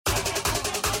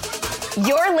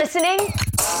You're listening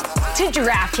to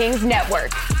DraftKings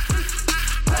Network.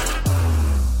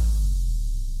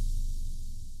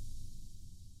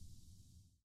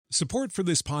 Support for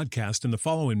this podcast and the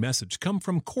following message come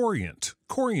from Corient.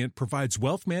 Corient provides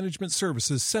wealth management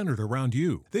services centered around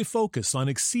you. They focus on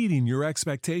exceeding your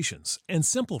expectations and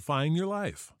simplifying your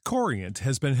life. Corient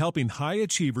has been helping high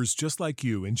achievers just like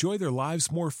you enjoy their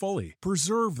lives more fully,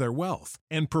 preserve their wealth,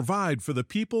 and provide for the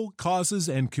people, causes,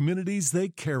 and communities they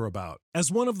care about. As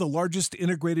one of the largest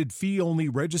integrated fee-only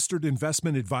registered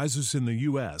investment advisors in the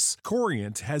U.S.,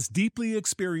 Corient has deeply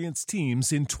experienced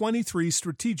teams in 23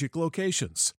 strategic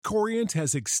locations. Corient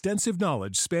has extensive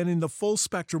knowledge spanning the full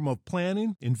spectrum of planning,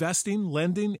 investing,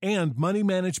 lending, and money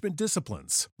management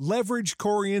disciplines. Leverage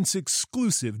Corient's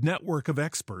exclusive network of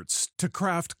experts to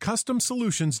craft custom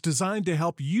solutions designed to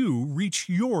help you reach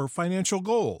your financial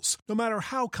goals, no matter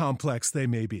how complex they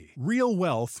may be. Real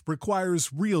wealth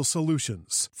requires real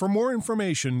solutions. For more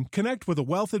information, connect with a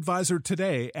wealth advisor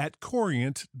today at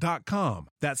Corient.com.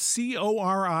 That's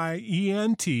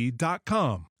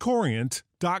Corient.com.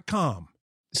 Corient.com.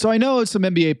 So I know some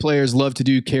NBA players love to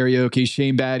do karaoke.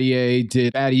 Shane Battier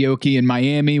did karaoke in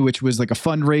Miami, which was like a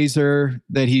fundraiser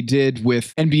that he did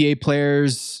with NBA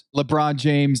players. LeBron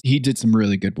James, he did some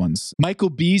really good ones. Michael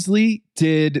Beasley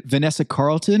did Vanessa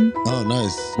Carlton. Oh,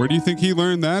 nice. Where do you think he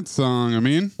learned that song? I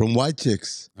mean, From White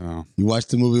Chicks. Oh, You watched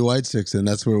the movie White Chicks, and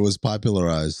that's where it was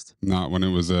popularized. not when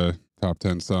it was a top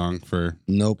 10 song for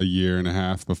Nope. a year and a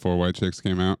half before White Chicks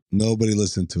came out. Nobody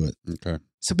listened to it. Okay.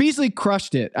 So Beasley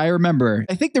crushed it. I remember.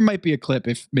 I think there might be a clip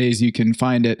if Maze you can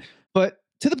find it. But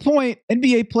to the point,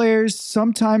 NBA players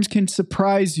sometimes can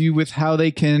surprise you with how they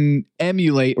can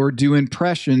emulate or do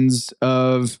impressions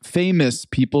of famous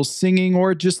people singing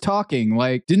or just talking.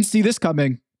 Like, didn't see this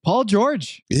coming. Paul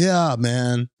George. Yeah,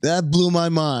 man. That blew my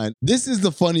mind. This is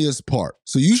the funniest part.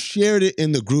 So you shared it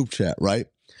in the group chat, right?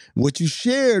 What you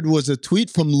shared was a tweet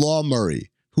from Law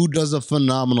Murray, who does a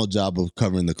phenomenal job of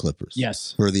covering the Clippers.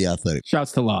 Yes. For The Athletic.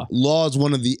 Shouts to Law. Law is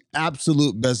one of the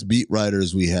absolute best beat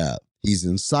writers we have. He's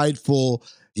insightful.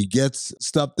 He gets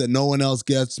stuff that no one else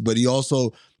gets, but he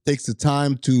also takes the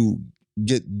time to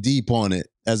get deep on it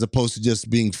as opposed to just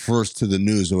being first to the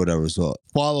news or whatever. So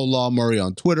follow Law Murray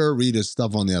on Twitter, read his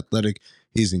stuff on The Athletic.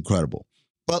 He's incredible.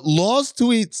 But Law's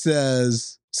tweet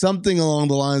says something along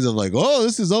the lines of like, oh,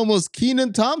 this is almost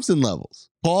Kenan Thompson levels.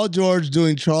 Paul George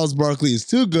doing Charles Barkley is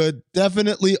too good.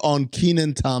 Definitely on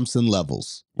Kenan Thompson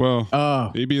levels. Well,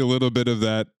 maybe a little bit of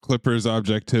that Clippers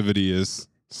objectivity is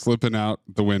slipping out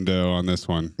the window on this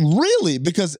one. Really?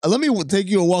 Because let me take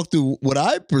you a walk through what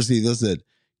I perceive. I said,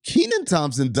 Kenan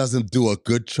Thompson doesn't do a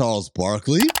good Charles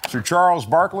Barkley. Sir Charles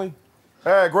Barkley.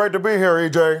 Hey, great to be here,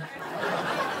 EJ.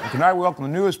 And tonight we welcome the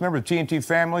newest member of the TNT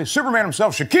family, Superman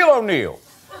himself, Shaquille O'Neal.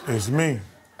 It's me,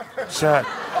 Shaq.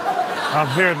 I'm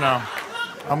here now.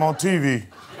 I'm on TV,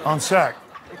 on Shaq.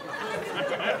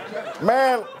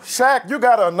 Man, Shaq, you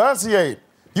gotta enunciate.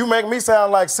 You make me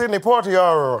sound like Sidney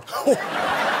Poitier.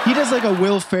 He does like a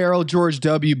Will Ferrell, George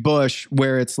W. Bush,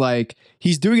 where it's like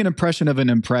he's doing an impression of an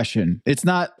impression. It's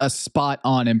not a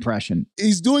spot-on impression.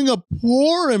 He's doing a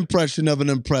poor impression of an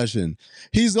impression.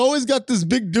 He's always got this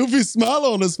big doofy smile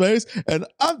on his face. And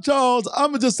I'm Charles.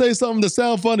 I'm going to just say something to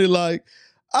sound funny like,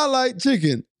 I like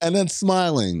chicken. And then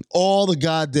smiling all the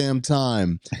goddamn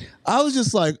time. I was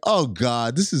just like, oh,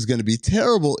 God, this is going to be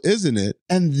terrible, isn't it?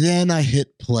 And then I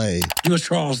hit play. You was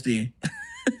Charles then.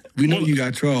 We know you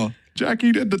got Charles.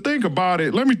 Jackie, the thing about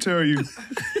it, let me tell you.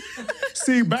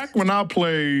 See, back when I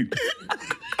played,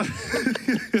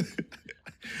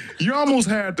 you almost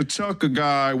had to chuck a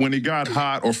guy when he got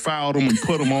hot or fouled him and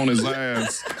put him on his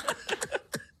ass.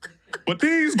 But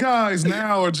these guys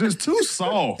now are just too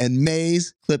soft. And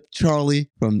Maze clipped Charlie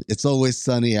from It's Always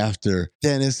Sunny after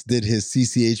Dennis did his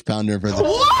CCH pounder for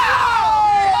the...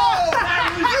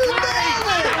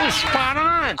 Spot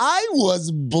on. I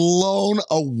was blown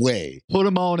away. Put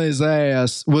him on his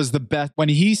ass was the best. When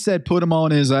he said put him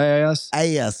on his ass.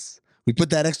 Ass. We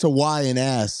put that extra Y in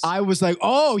ass. I was like,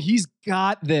 oh, he's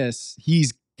got this.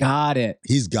 He's got it.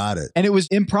 He's got it. And it was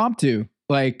impromptu.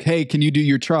 Like, hey, can you do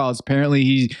your Charles? Apparently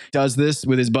he does this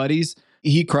with his buddies.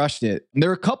 He crushed it. And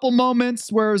there were a couple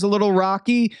moments where it was a little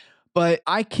rocky, but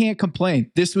I can't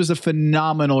complain. This was a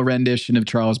phenomenal rendition of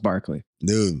Charles Barkley.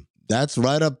 Dude, that's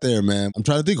right up there, man. I'm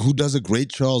trying to think who does a great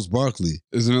Charles Barkley.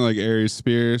 Isn't it like Aries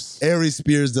Spears? Aries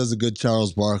Spears does a good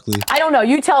Charles Barkley. I don't know.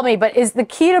 You tell me, but is the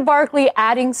key to Barkley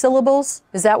adding syllables?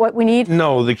 Is that what we need?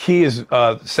 No, the key is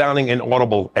sounding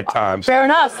inaudible at times. Fair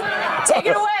enough. Take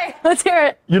it away. Let's hear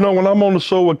it. You know, when I'm on the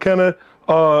show with Kenneth,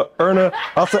 Erna,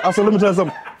 I said, let me tell you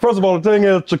something. First of all, the thing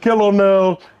is, Shaquille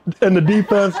O'Neal and the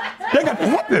defense, they got to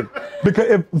hit him.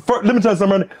 Because let me tell you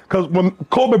something, because when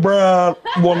Kobe Bryant,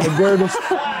 one of the greatest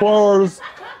players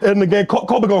in the game,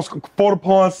 Kobe goes 40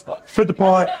 points, 50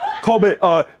 points. Kobe,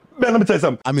 man, let me tell you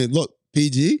something. I mean, look,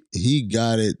 PG, he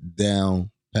got it down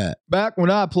pat. Back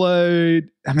when I played,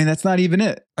 I mean, that's not even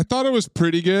it. I thought it was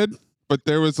pretty good, but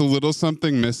there was a little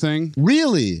something missing.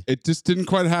 Really? It just didn't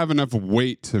quite have enough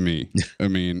weight to me. I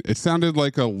mean, it sounded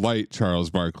like a light Charles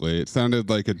Barkley. It sounded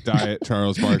like a diet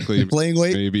Charles Barkley. Playing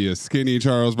weight? Maybe a skinny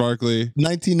Charles Barkley.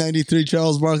 1993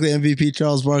 Charles Barkley, MVP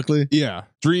Charles Barkley. Yeah.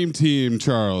 Dream Team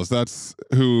Charles. That's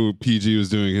who PG was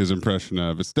doing his impression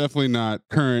of. It's definitely not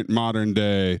current modern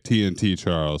day TNT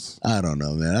Charles. I don't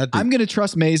know, man. I'm going to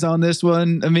trust Maze on this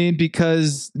one. I mean,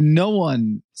 because no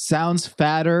one sounds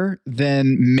fatter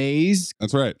than Maze.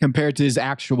 That's right. Compared to his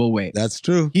actual weight. That's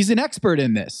true. He's an expert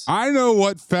in this. I know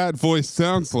what fat voice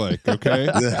sounds like, okay?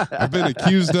 I've been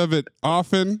accused of it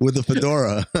often. With a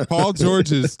fedora. Paul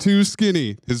George is too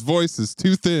skinny. His voice is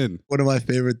too thin. One of my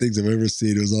favorite things I've ever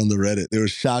seen was on the Reddit. They were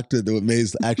shocked at what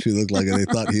Maze actually looked like, and they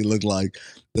thought he looked like.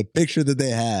 The picture that they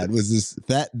had was this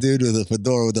fat dude with a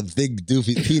fedora with a big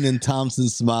doofy Kenan Thompson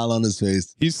smile on his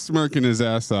face. He's smirking his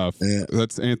ass off. Yeah.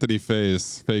 That's Anthony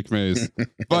Faye's fake Maze.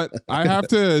 But I have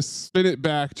to spin it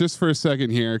back just for a second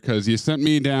here, because you sent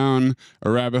me down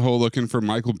a rabbit hole looking for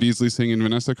Michael Beasley singing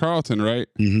Vanessa Carlton, right?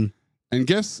 Mm-hmm. And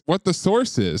guess what the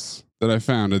source is that I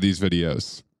found of these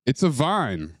videos? It's a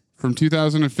Vine from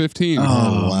 2015. Oh,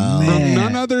 wow. From Man.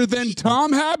 none other than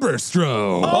Tom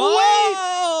Haberstroh. Oh, wait!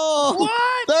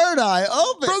 What? Third eye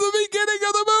open. From the beginning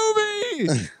of the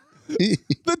movie.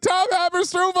 The Tom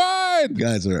Haberstroh Vine.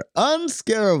 Guys are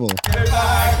unscarable. If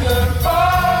I could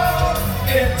fall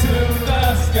into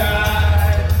the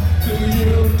sky, do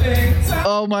you think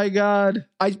Oh my God.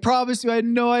 I promise you I had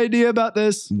no idea about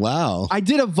this. Wow. I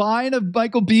did a Vine of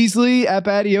Michael Beasley at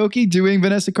Badioki doing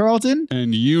Vanessa Carlton.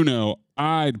 And you know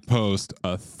I'd post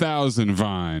 1,000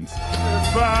 Vines. If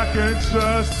I could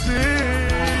just see you.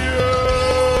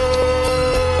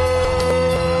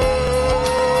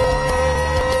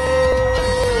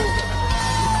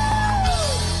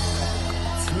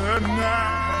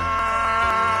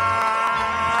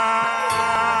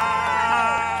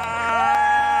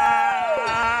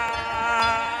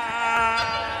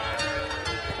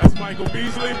 That's Michael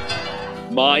Beasley.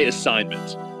 My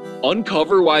assignment: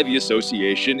 uncover why the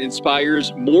association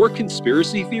inspires more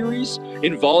conspiracy theories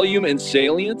in volume and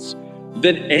salience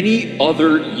than any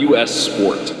other U.S.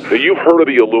 sport. You've heard of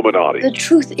the Illuminati. The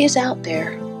truth is out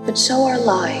there, but so are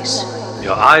lies.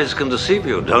 Your eyes can deceive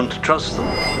you. Don't trust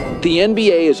them. The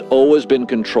NBA has always been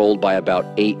controlled by about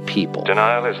 8 people.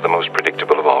 Denial is the most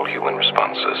predictable of all human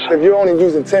responses. If you're only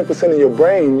using 10% of your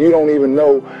brain, you don't even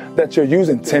know that you're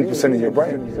using 10% of your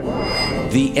brain.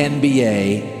 The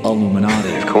NBA Illuminati.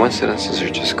 If coincidences are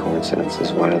just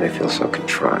coincidences, why do they feel so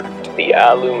contrived? The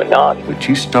Illuminati. But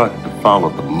you start to follow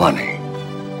the money,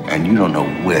 and you don't know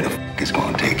where the f*** it's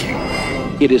going to take you.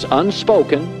 It is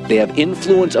unspoken. They have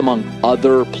influence among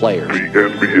other players. The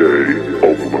NBA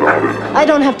Illuminati. I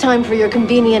don't have time for your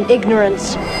convenient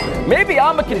ignorance. Maybe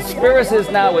I'm a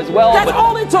conspiracist now as well. That's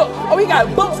all it took. Oh, we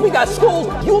got books, we got schools.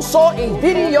 You saw a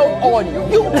video on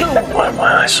YouTube. My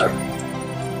eyes, sir.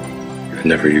 You've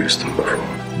never used them before.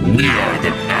 We are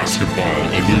the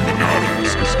Basketball Illuminati.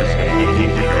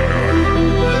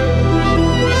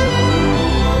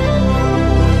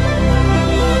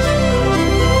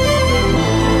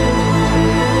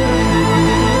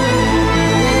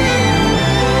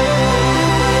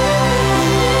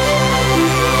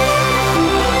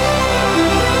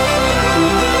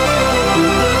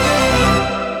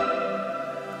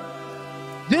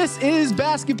 This is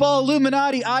Basketball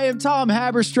Illuminati. I am Tom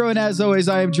Haberstroh, and as always,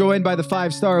 I am joined by the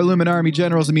 5-star Illuminarmy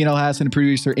generals Amin Al-Hassan and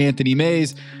producer Anthony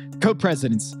Mays,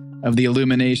 co-presidents of the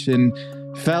Illumination.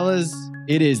 Fellas,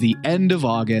 it is the end of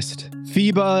August.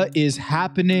 FIBA is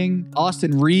happening.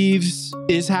 Austin Reeves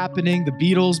is happening. The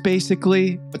Beatles,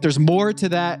 basically. But there's more to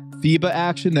that FIBA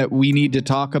action that we need to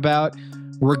talk about.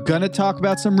 We're going to talk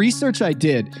about some research I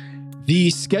did. The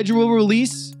schedule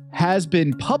release has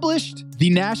been published. The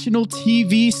national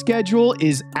TV schedule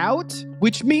is out,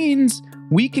 which means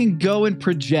we can go and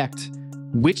project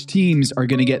which teams are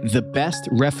going to get the best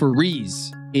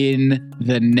referees in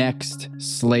the next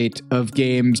slate of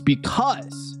games,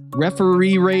 because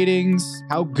referee ratings,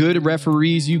 how good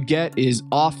referees you get, is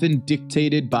often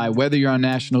dictated by whether you're on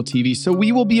national TV. So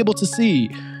we will be able to see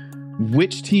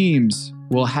which teams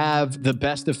will have the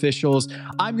best officials.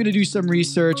 I'm going to do some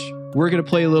research. We're going to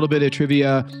play a little bit of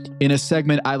trivia in a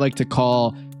segment I like to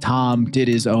call Tom Did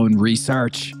His Own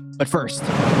Research. But first,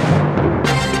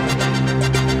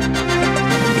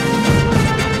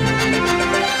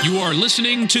 you are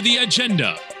listening to The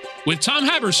Agenda with Tom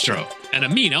Haberstroh and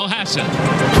Amin El-Hassan.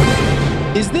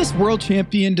 Is this world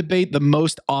champion debate the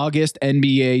most August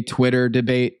NBA Twitter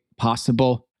debate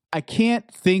possible? I can't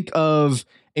think of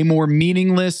a more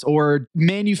meaningless or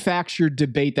manufactured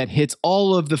debate that hits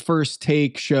all of the First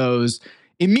Take shows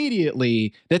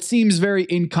immediately that seems very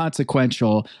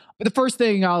inconsequential. But the first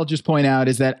thing I'll just point out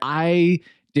is that I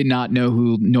did not know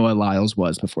who Noah Lyles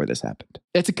was before this happened.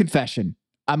 It's a confession.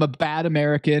 I'm a bad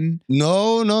American.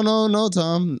 No,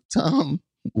 Tom. Tom,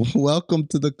 welcome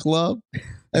to the club.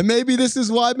 And maybe this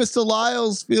is why Mr.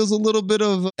 Lyles feels a little bit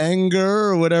of anger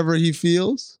or whatever he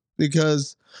feels,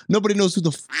 because nobody knows who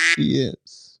the he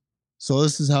is. So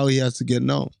this is how he has to get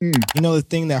known. You know, the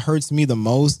thing that hurts me the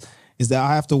most is that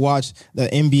I have to watch the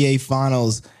NBA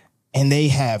Finals and they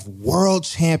have world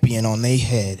champion on their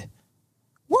head.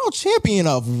 World champion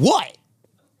of what?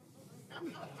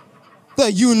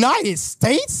 The United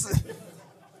States?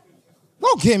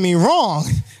 Don't get me wrong.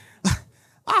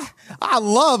 I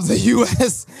love the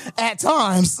U.S. at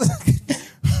times,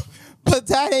 but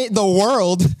that ain't the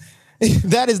world.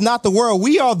 That is not the world.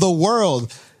 We are the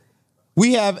world.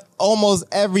 We have almost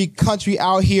every country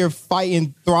out here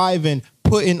fighting, thriving,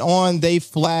 putting on their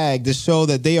flag to show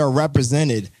that they are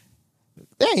represented.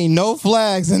 There ain't no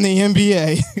flags in the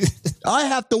NBA. I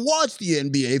have to watch the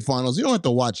NBA Finals. You don't have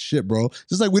to watch shit, bro.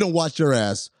 Just like we don't watch your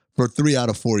ass for 3 out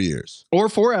of 4 years. Or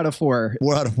 4 out of 4.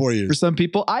 4 out of 4 years. For some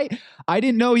people. I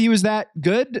didn't know he was that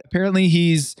good. Apparently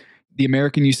he's the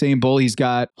American Usain Bolt. He's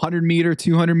got 100 meter,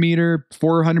 200 meter,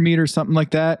 400 meter, something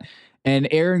like that. And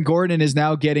Aaron Gordon is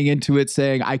now getting into it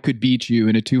saying, I could beat you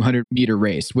in a 200 meter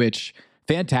race, which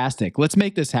fantastic. Let's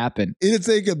make this happen. He didn't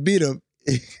say he could beat him.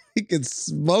 He could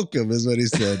smoke him is what he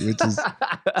said, which is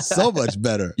so much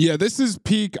better. Yeah, this is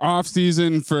peak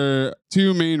offseason for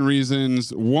 2 main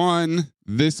reasons. One,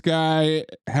 this guy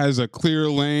has a clear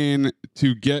lane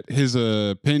to get his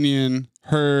opinion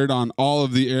heard on all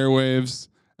of the airwaves.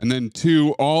 And then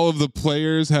 2, all of the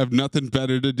players have nothing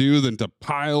better to do than to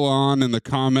pile on in the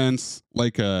comments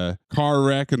like a car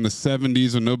wreck in the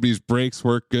 70s when nobody's brakes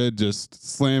work good, just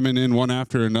slamming in one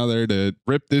after another to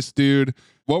rip this dude.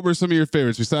 What were some of your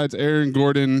favorites besides Aaron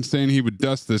Gordon saying he would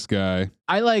dust this guy?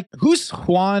 I like, who's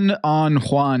Juan on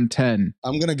Juan 10?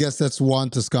 I'm going to guess that's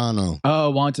Juan Toscano. Oh,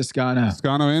 Juan Toscano.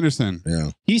 Toscano Anderson. Yeah.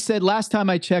 He said, last time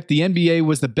I checked, the NBA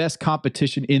was the best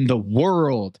competition in the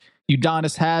world.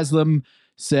 Udonis Haslem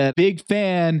said, big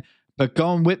fan, but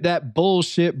going with that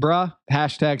bullshit, bruh.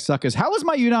 Hashtag suckers. How was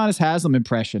my Udonis Haslem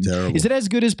impression? Terrible. Is it as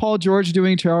good as Paul George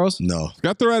doing, Charles? No. It's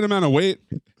got the right amount of weight.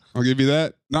 I'll give you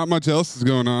that. Not much else is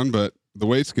going on, but the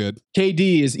weight's good.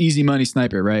 KD is easy money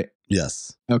sniper, right?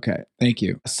 Yes. Okay. Thank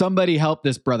you. Somebody help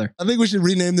this brother. I think we should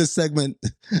rename this segment.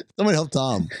 Somebody help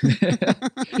Tom.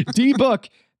 D-Book.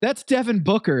 That's Devin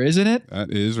Booker, isn't it? That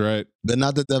is right. But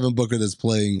not the Devin Booker that's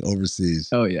playing overseas.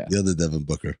 Oh, yeah. The other Devin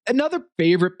Booker. Another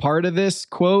favorite part of this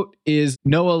quote is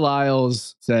Noah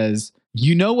Lyles says,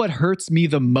 you know what hurts me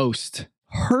the most?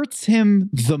 Hurts him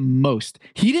the most.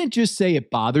 He didn't just say it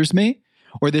bothers me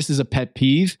or this is a pet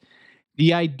peeve.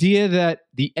 The idea that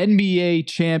the NBA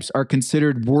champs are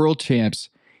considered world champs,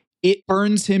 it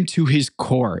burns him to his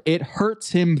core. It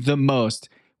hurts him the most,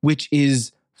 which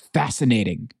is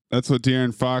fascinating. That's what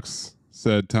De'Aaron Fox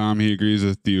said, Tom. He agrees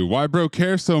with you. Why bro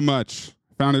care so much?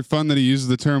 Found it fun that he uses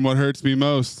the term what hurts me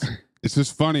most. It's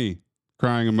just funny.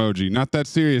 Crying emoji. Not that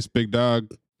serious, big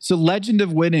dog. So Legend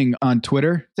of Winning on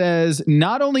Twitter says,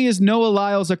 not only is Noah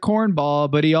Lyles a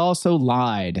cornball, but he also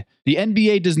lied. The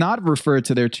NBA does not refer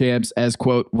to their champs as,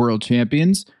 quote, world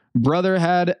champions. Brother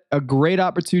had a great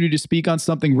opportunity to speak on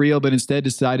something real, but instead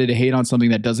decided to hate on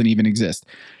something that doesn't even exist.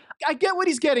 I get what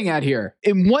he's getting at here.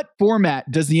 In what format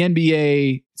does the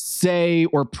NBA say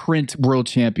or print world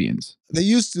champions? They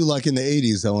used to, like in the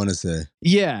 80s, I want to say.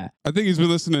 Yeah. I think he's been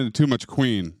listening to too much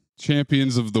Queen.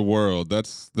 Champions of the World.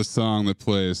 That's the song that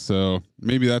plays. So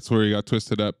maybe that's where he got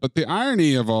twisted up. But the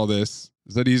irony of all this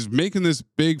is that he's making this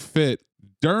big fit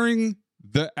during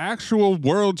the actual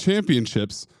world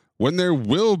championships when there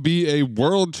will be a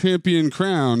world champion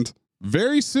crowned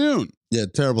very soon. Yeah,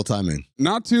 terrible timing.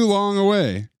 Not too long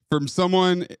away from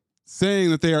someone saying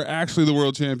that they are actually the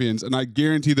world champions. And I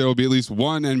guarantee there will be at least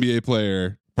one NBA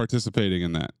player participating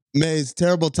in that. Maze,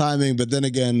 terrible timing, but then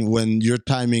again, when your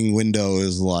timing window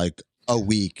is like a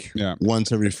week,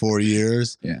 once every 4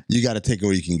 years, you got to take it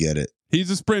where you can get it. He's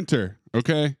a sprinter,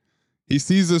 okay? He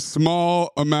sees a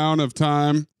small amount of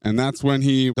time, and that's when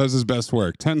he does his best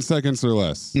work. 10 seconds or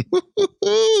less.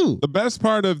 The best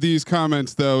part of these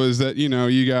comments, though, is that,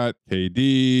 you got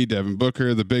KD, Devin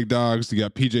Booker, the big dogs. You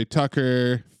got PJ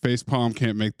Tucker. Facepalm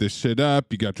can't make this shit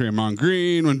up. You got Draymond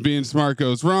Green when being smart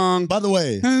goes wrong. By the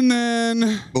way, and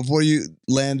then before you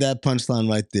land that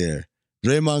punchline right there,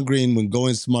 Draymond Green, when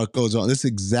going smart goes on, this is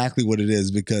exactly what it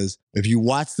is, because if you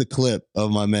watch the clip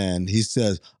of my man, he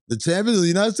says, the champions of the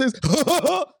United States,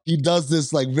 he does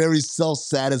this like very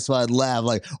self-satisfied laugh,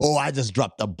 like, oh, I just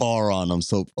dropped the bar on him.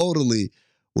 So totally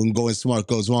when going smart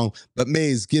goes wrong. But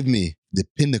Maze, give me the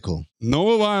pinnacle.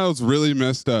 Noah Lyles really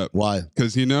messed up. Why?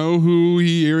 Because you know who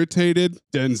he irritated?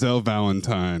 Denzel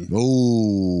Valentine.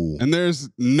 Oh. And there's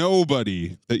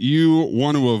nobody that you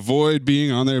want to avoid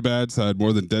being on their bad side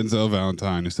more than Denzel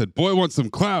Valentine, who said, boy wants some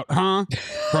clout, huh?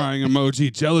 Crying emoji,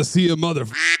 jealousy a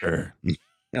motherfucker.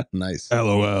 Nice.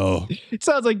 LOL. It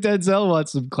sounds like Denzel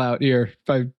wants some clout here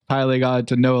by piling on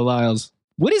to Noah Lyles.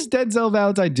 What is Denzel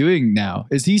Valentine doing now?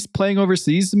 Is he playing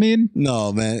overseas,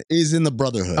 No, man. He's in the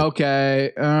Brotherhood.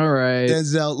 Okay. All right.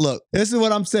 Denzel, look, this is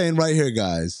what I'm saying right here,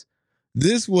 guys.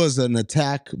 This was an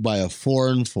attack by a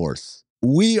foreign force.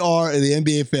 We are the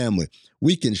NBA family.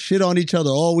 We can shit on each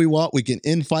other all we want. We can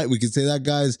infight. We can say that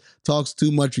guy talks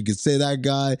too much. We can say that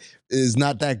guy is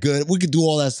not that good. We could do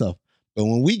all that stuff. But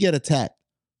when we get attacked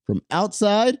from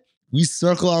outside, we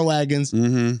circle our wagons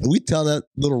and we tell that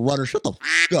little runner, shut the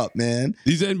fuck up, man.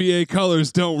 These NBA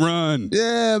colors don't run.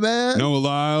 Yeah, man. Noah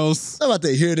Lyles. I'm about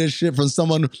to hear this shit from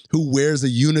someone who wears a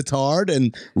unitard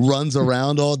and runs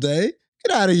around all day.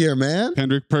 Get out of here, man.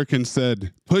 Kendrick Perkins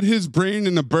said, put his brain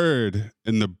in a bird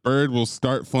and the bird will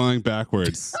start flying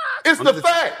backwards. It's the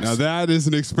facts. Now that is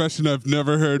an expression I've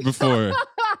never heard before.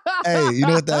 Hey, you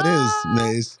know what that is,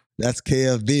 Maze? That's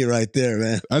KFB right there,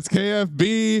 man. That's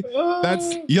KFB.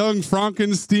 That's young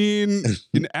Frankenstein,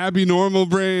 an Abby Normal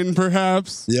Brain,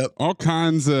 perhaps. Yep. All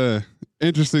kinds of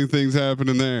interesting things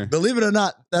happening there. Believe it or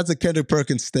not, that's a Kendrick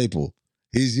Perkins staple.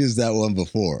 He's used that one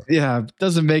before. Yeah,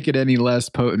 doesn't make it any less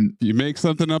potent. You make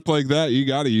something up like that, you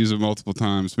got to use it multiple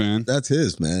times, man. That's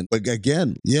his, man. But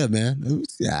again, yeah, man.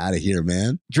 Get out of here,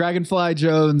 man. Dragonfly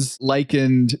Jones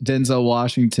likened Denzel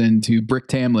Washington to Brick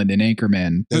Tamland in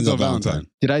Anchorman. Denzel Valentine.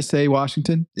 Did I say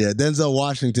Washington? Yeah, Denzel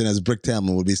Washington as Brick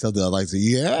Tamland would be something I'd like to say.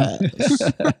 Yeah.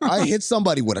 I hit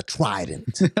somebody with a trident.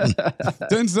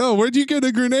 Denzel, where'd you get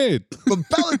a grenade? From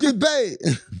Pelican Bay.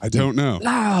 I don't know.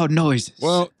 Loud noises.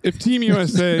 Well, if Team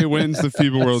USA wins the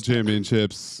FIBA World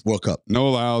Championships, World Cup, Noah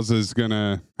Lyles is going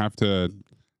to have to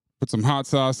put some hot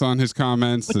sauce on his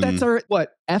comments. But that's our,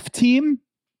 F team?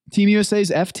 Team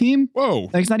USA's F team? Whoa.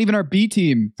 Like, it's not even our B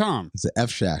team. Tom. It's the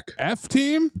F Shack. F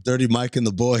team? Dirty Mike and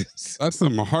the boys. That's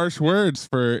some harsh words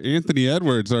for Anthony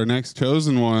Edwards, our next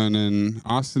chosen one, and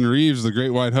Austin Reeves, the Great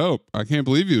White Hope. I can't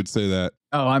believe you would say that.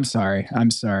 Oh, I'm sorry.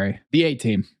 The A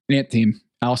team. Ant team.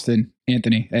 Austin,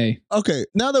 Anthony, A. Okay,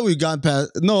 now that we've gone past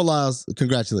Noah Lyles,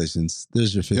 congratulations.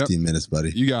 There's your 15 minutes,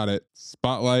 buddy. You got it.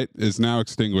 Spotlight is now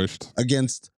extinguished.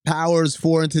 Against powers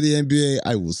foreign to the NBA,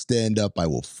 I will stand up, I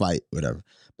will fight, whatever.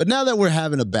 But now that we're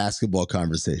having a basketball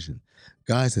conversation,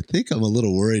 guys, I think I'm a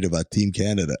little worried about Team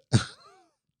Canada.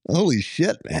 Holy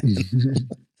shit, man.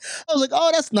 I was like,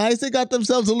 oh, that's nice. They got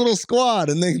themselves a little squad,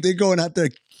 and they're going out there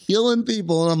killing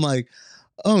people. And I'm like,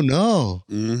 oh, no.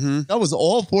 I was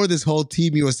all for this whole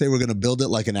Team USA. We're going to build it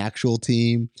like an actual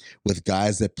team with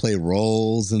guys that play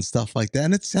roles and stuff like that.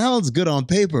 And it sounds good on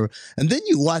paper. And then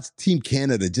you watch Team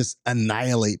Canada just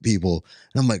annihilate people.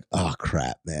 And I'm like, oh,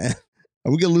 crap, man.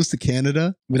 Are we going to lose to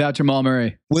Canada? Without Jamal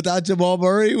Murray. Without Jamal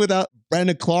Murray? Without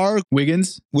Brandon Clark?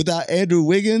 Without Andrew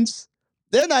Wiggins?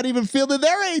 They're not even fielding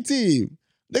their A team.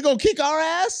 They're going to kick our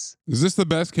ass? Is this the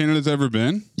best Canada's ever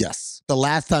been? Yes. The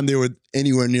last time they were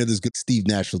anywhere near this good, Steve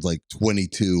Nash was like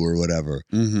 22 or whatever.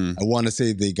 I want to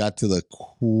say they got to the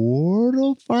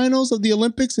quarterfinals of the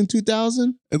Olympics in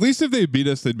 2000. At least if they beat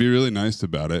us, they'd be really nice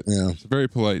about it. Yeah. It's a very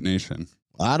polite nation.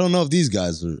 I don't know if these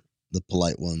guys are the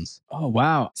polite ones. Oh,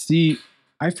 wow. See,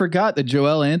 I forgot that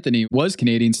Joel Anthony was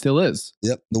Canadian, still is.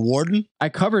 Yep. The Warden? I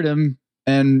covered him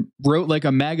and wrote like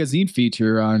a magazine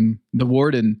feature on the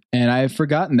Warden, and I have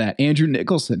forgotten that. Andrew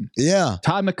Nicholson. Yeah.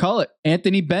 Todd McCullough.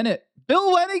 Anthony Bennett.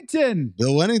 Bill Wennington.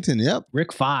 Yep.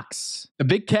 Rick Fox. The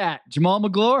Big Cat. Jamal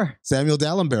McGlure. Samuel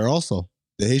D'Alembert also.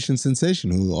 The Haitian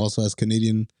sensation who also has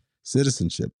Canadian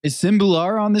citizenship. Is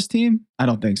Simbular on this team? I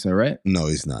don't think so, right? No,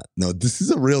 he's not. No, this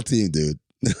is a real team, dude.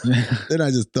 They're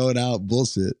not just throwing out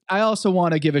bullshit. I also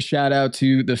want to give a shout out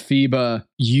to the FIBA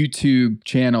YouTube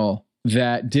channel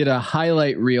that did a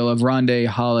highlight reel of Rondae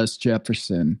Hollis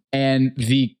Jefferson. And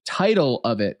the title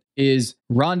of it is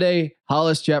Rondé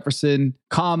Hollis Jefferson,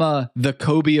 the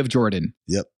Kobe of Jordan.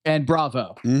 Yep. And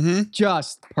bravo.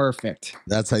 Just perfect.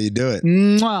 That's how you do it.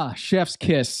 Mwah, chef's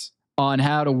kiss on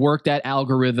how to work that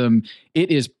algorithm.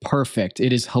 It is perfect.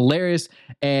 It is hilarious.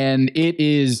 And it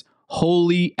is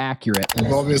wholly accurate.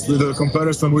 Obviously, the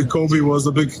comparison with Kobe was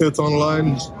a big hit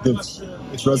online. It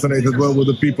resonated well with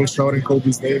the people shouting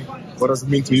Kobe's name. What does it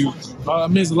mean to you?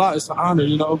 It means a lot. It's an honor,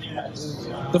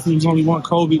 Definitely was only one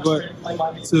Kobe, but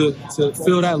to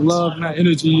feel that love and that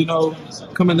energy,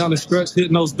 coming down the stretch,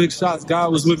 hitting those big shots,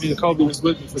 God was with me and Kobe was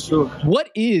with me for sure. What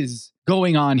is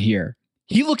going on here?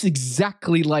 He looks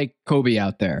exactly like Kobe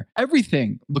out there.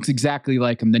 Everything looks exactly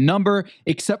like him. The number,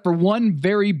 except for one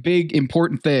very big,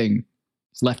 important thing,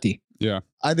 it's lefty. Yeah.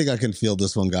 I think I can feel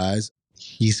this one, guys.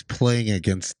 He's playing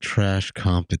against trash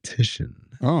competition.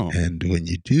 Oh. And when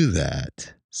you do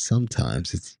that,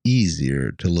 sometimes it's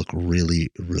easier to look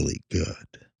really, really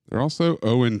good. They're also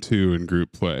 0-2 in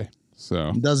group play. So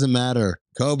it doesn't matter.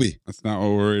 Kobe. That's not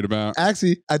what we're worried about.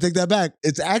 Actually, I take that back.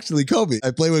 It's actually Kobe.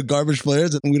 I play with garbage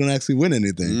players and we don't actually win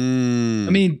anything.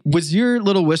 I mean, was your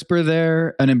little whisper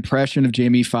there an impression of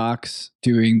Jamie Foxx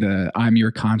doing the I'm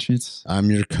your conscience? I'm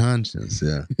your conscience,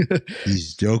 yeah.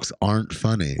 These jokes aren't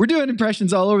funny. We're doing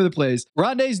impressions all over the place.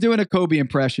 Rondé's doing a Kobe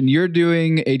impression. You're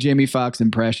doing a Jamie Foxx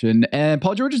impression. And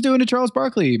Paul George is doing a Charles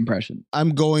Barkley impression. I'm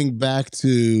going back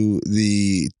to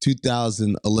the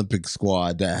 2000 Olympic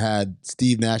squad that had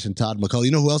Steve Nash and Todd McCullough. You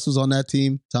know who else was on that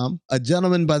team, Tom? A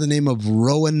gentleman by the name of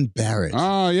Rowan Barrett.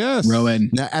 Oh, yes.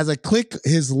 Rowan. Now, as I click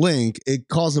his link, it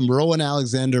calls him Rowan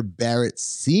Alexander Barrett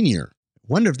Sr.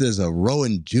 Wonder if there's a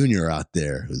Rowan Jr. out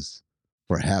there who's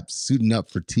perhaps suiting up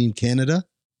for Team Canada.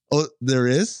 Oh, there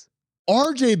is.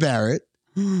 RJ Barrett.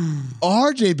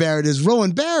 RJ Barrett is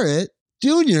Rowan Barrett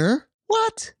Jr.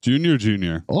 What?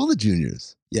 Junior. All the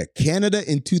juniors. Yeah, Canada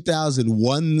in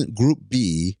 2001 Group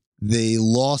B, they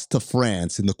lost to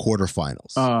France in the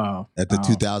quarterfinals at the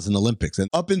 2000 Olympics. And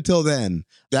up until then,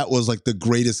 that was like the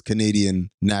greatest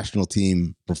Canadian national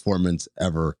team performance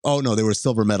ever. Oh, no, they were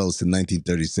silver medalists in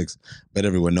 1936, but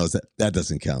everyone knows that that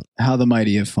doesn't count. How the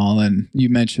mighty have fallen. You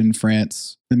mentioned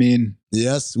France. I mean,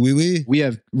 yes, oui. We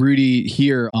have Rudy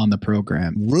here on the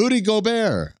program. Rudy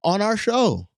Gobert on our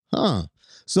show. Huh.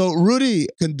 So, Rudy,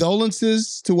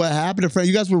 condolences to what happened to France.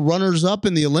 You guys were runners-up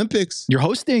in the Olympics. You're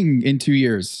hosting in 2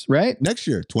 years, right? Next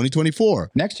year,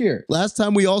 2024. Next year. Last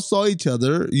time we all saw each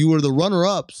other, you were the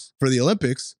runner-ups for the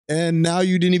Olympics, and now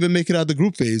you didn't even make it out of the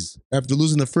group phase after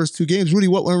losing the first 2 games. Rudy,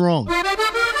 what went wrong?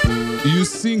 You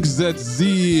think that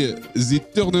the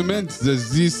tournament, that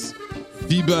this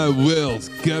FIBA World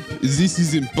Cup, this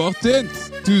is important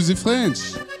to the French?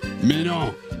 Mais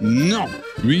non,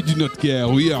 we do not care.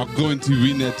 We are going to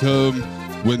win at home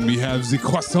when we have the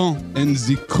croissant and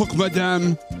the croque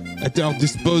madame at our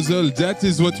disposal. That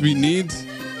is what we need.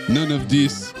 None of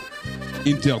this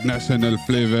international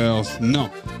flavors. No,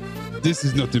 this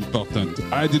is not important.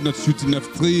 I did not shoot enough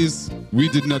threes. We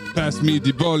did not pass me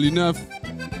the ball enough.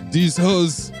 These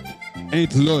hoes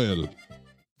ain't loyal.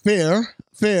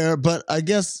 Fair, but I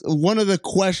guess one of the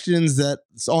questions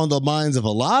that's on the minds of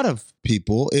a lot of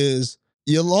people is,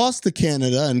 you lost to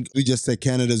Canada, and we just said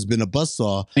Canada's been a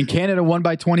buzzsaw. And Canada won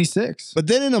by 26. But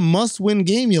then in a must-win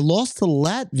game, you lost to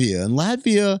Latvia. And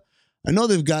Latvia, I know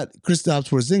they've got Kristaps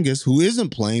Porzingis, who isn't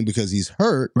playing because he's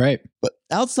hurt. Right. But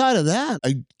outside of that,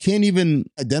 I can't even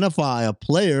identify a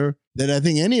player that I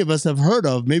think any of us have heard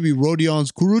of. Maybe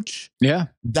Rodion Kuruc. Yeah.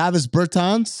 Davis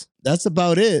Bertans. That's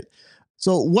about it.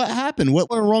 So what happened? What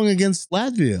went wrong against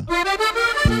Latvia?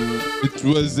 It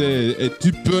was a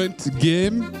 2-point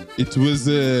game. It was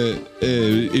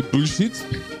a bullshit.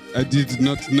 I did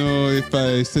not know if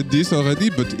I said this already,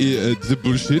 but the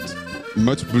bullshit.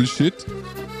 Much bullshit.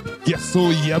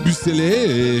 Gerson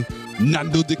Yabusele,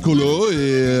 Nando De Colo,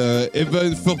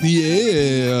 Evan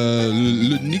Fournier,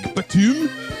 le Nick Batum.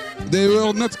 They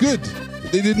were not good.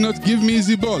 They did not give me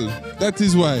the ball. That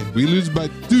is why we lose by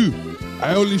 2.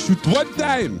 I only shoot one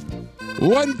time.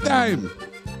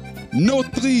 No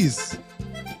threes.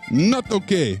 Not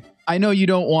okay. I know you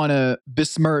don't want to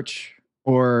besmirch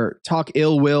or talk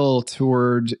ill will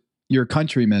toward your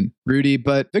countrymen, Rudy,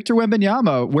 but Victor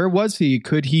Wembanyama, where was he?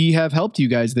 Could he have helped you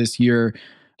guys this year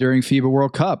during FIBA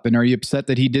World Cup? And are you upset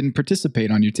that he didn't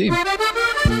participate on your team?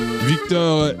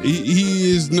 Victor,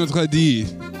 he is not ready.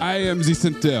 I am the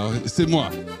center. C'est moi.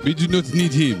 We do not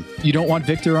need him. You don't want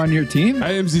Victor on your team?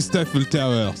 I am the Stifle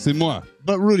Tower. C'est moi.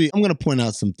 But Rudy, I'm going to point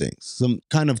out some things, some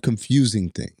kind of confusing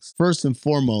things. First and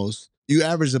foremost, you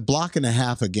average 1.5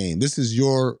 blocks a game. This is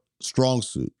your strong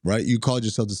suit, right? You called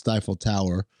yourself the Stifle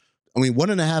Tower. I mean,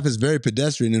 1.5 is very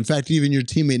pedestrian. In fact, even your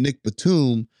teammate Nick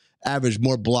Batum averaged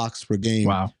more blocks per game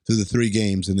Wow. through the 3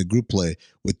 games in the group play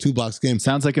with 2 blocks a game.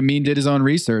 Sounds like Amin did his own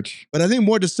research. But I think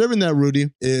more disturbing than that,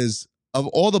 Rudy, is of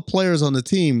all the players on the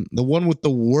team, the one with the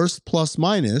worst plus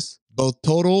minus, both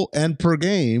total and per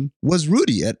game, was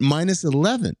Rudy at minus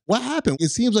 11. What happened? It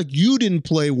seems like you didn't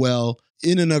play well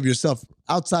in and of yourself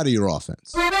outside of your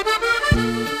offense.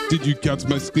 Did you catch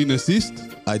my screen assist?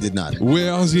 I did not.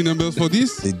 Where are the numbers for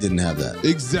this? They didn't have that.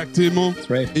 Exactement. That's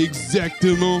right.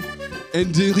 Exactement.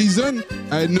 And the reason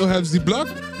I no have the block,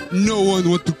 no one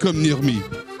want to come near me.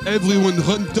 Everyone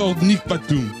run toward Nick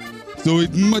Batum. So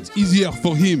it's much easier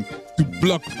for him to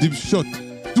block the shot.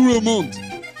 Tout le monde,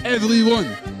 everyone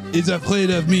is afraid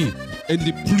of me. And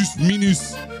the plus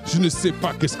minus, je ne sais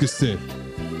pas qu'est-ce que c'est.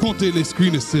 Comptez les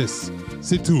screen assists.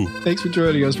 C'est tout. Thanks for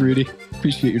joining us, Rudy.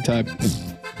 Appreciate your time.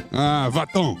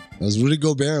 Va-t'en. That was Rudy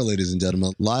Gobert, ladies and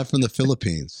gentlemen, live from the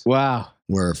Philippines. Wow.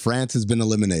 Where France has been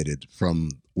eliminated from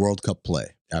World Cup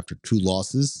play after 2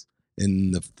 losses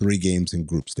in the 3 games in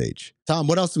group stage. Tom,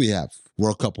 what else do we have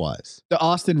World Cup wise? The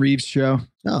Austin Reeves show.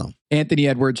 Oh. Anthony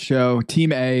Edwards show.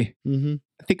 Team A. Mm-hmm.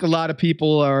 I think a lot of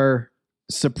people are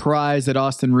surprised that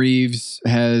Austin Reeves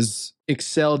has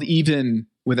excelled even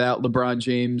without LeBron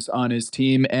James on his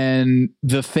team. And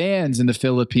the fans in the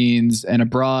Philippines and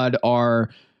abroad are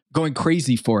going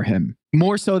crazy for him,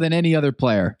 more so than any other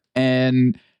player.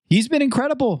 And he's been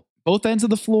incredible. Both ends of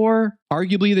the floor,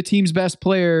 arguably the team's best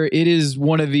player. It is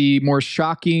one of the more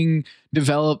shocking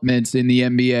developments in the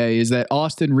NBA is that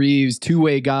Austin Reeves,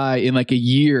 2-way guy in like a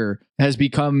year, has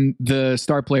become the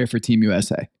star player for Team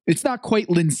USA. It's not quite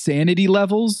Linsanity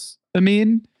levels,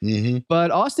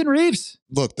 but Austin Reeves.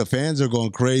 Look, the fans are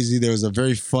going crazy. There was a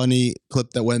very funny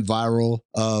clip that went viral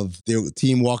of their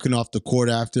team walking off the court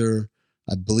after,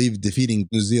 I believe, defeating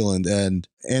New Zealand. And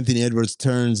Anthony Edwards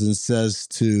turns and says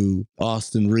to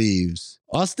Austin Reeves,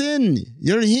 "Austin,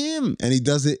 you're him." And he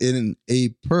does it in a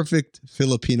perfect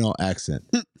Filipino accent.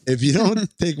 If you don't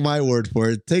take my word for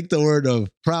it, take the word of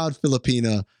proud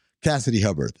Filipina Cassidy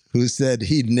Hubbard, who said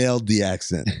he nailed the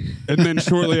accent. And then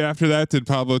shortly after that, did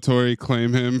Pablo Torre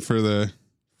claim him for the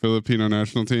Filipino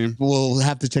national team? We'll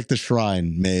have to check the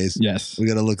shrine, Maze. Yes. We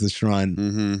got to look at the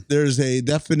shrine. There's a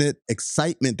definite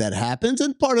excitement that happens.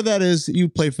 And part of that is you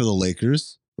play for the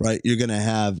Lakers, right? You're going to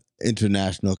have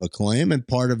international acclaim. And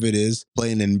part of it is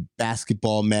playing in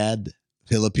basketball mad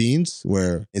Philippines,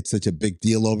 where it's such a big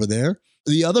deal over there.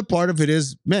 The other part of it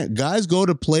is, man, guys go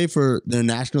to play for their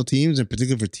national teams, in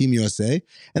particular for Team USA,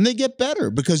 and they get better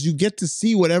because you get to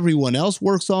see what everyone else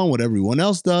works on, what everyone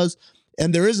else does.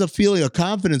 And there is a feeling, a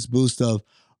confidence boost of,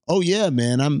 oh yeah,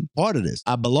 man, I'm part of this.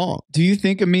 I belong. Do you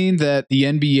think, Amin, that the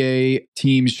NBA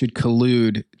teams should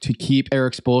collude to keep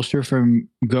Eric Spoelstra from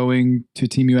going to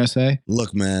Team USA?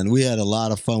 Look, man, we had a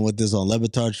lot of fun with this on Le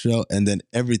Batard Show, and then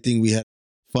everything we had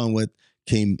fun with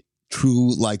came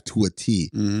true like to a T.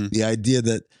 The idea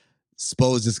that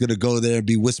Spo's just going to go there and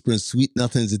be whispering sweet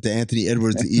nothings into Anthony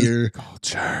Edwards' ear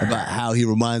about how he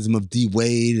reminds him of D.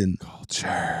 Wade and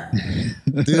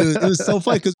Dude, it was so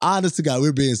funny because honest to God, we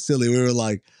were being silly. We were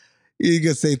like, you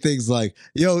can say things like,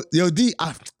 yo, D,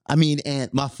 I mean,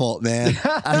 Ant, my fault, man.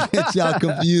 I get y'all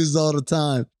confused all the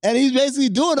time. And he's basically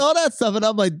doing all that stuff. And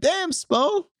I'm like, damn,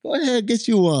 Spo, go ahead, get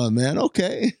you one, man.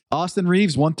 Okay. Austin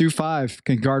Reeves, 1 through 5,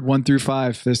 can guard 1 through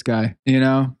 5. This guy,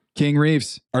 King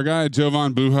Reeves. Our guy,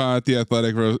 Jovan Buha at The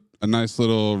Athletic, wrote a nice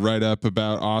little write-up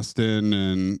about Austin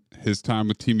and his time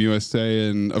with Team USA.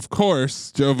 And of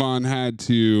course, Jovan had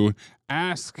to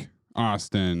ask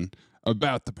Austin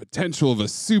about the potential of a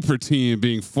super team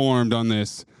being formed on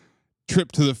this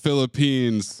trip to the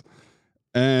Philippines.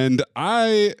 And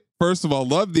I, first of all,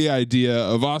 love the idea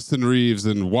of Austin Reeves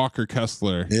and Walker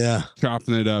Kessler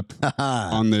chopping it up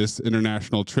on this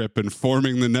international trip and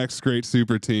forming the next great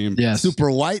super team. Yes. Super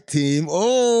white team.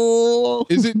 Oh.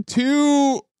 Is it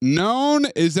too known?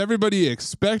 Is everybody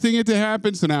expecting it to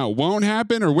happen so now it won't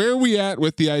happen? Or where are we at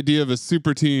with the idea of a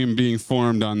super team being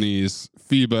formed on these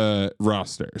FIBA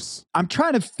rosters? I'm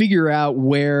trying to figure out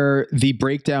where the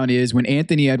breakdown is when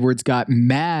Anthony Edwards got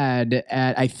mad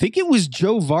at, I think it was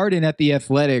Joe Varden at The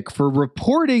Athletic, for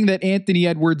reporting that Anthony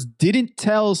Edwards didn't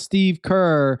tell Steve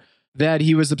Kerr that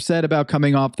he was upset about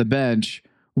coming off the bench,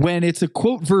 when it's a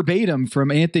quote verbatim from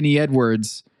Anthony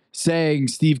Edwards saying,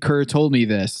 Steve Kerr told me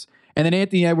this. And then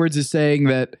Anthony Edwards is saying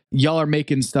that y'all are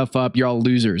making stuff up, y'all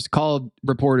losers, called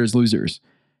reporters losers.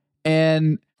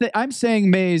 And I'm saying,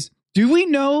 Maze, do we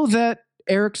know that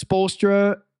Eric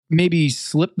Spoelstra maybe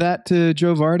slipped that to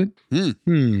Joe Varden?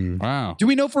 Wow. Do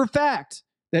we know for a fact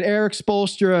that Eric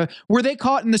Spoelstra, were they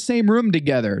caught in the same room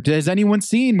together? Has anyone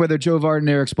seen whether Joe Varden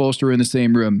and Eric Spoelstra were in the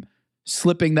same room?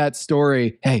 Slipping that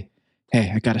story. Hey,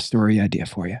 I got a story idea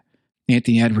for you.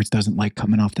 Anthony Edwards doesn't like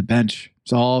coming off the bench.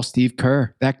 It's all Steve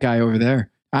Kerr, that guy over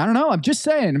there. I don't know. I'm just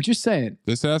saying. Just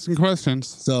asking questions.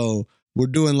 So we're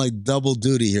doing like double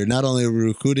duty here. Not only are we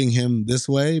recruiting him this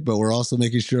way, but we're also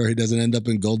making sure he doesn't end up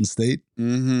in Golden State.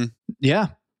 Mm-hmm. Yeah,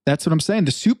 that's what I'm saying.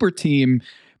 The super team,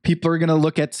 people are going to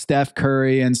look at Steph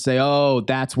Curry and say, oh,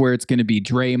 that's where it's going to be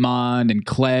Draymond and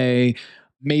Clay.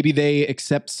 Maybe they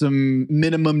accept some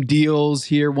minimum deals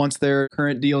here once their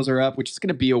current deals are up, which is going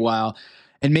to be a while.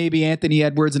 And maybe Anthony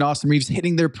Edwards and Austin Reeves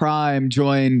hitting their prime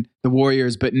join the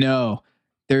Warriors. But no,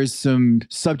 there's some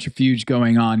subterfuge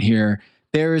going on here.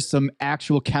 There is some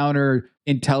actual counter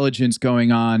intelligence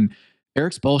going on.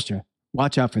 Erik Spoelstra,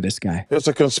 watch out for this guy. It's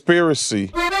a conspiracy.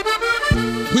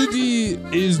 Rudy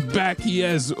is back. He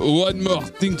has one more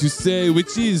thing to say,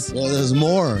 which is... Well, there's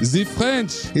more. The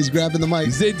French... He's grabbing the mic.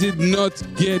 They did not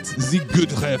get the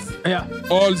good ref. Yeah.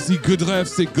 All the good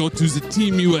refs, they go to the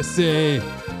Team USA.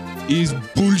 Is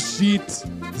bullshit.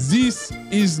 This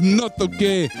is not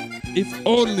okay. If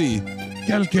only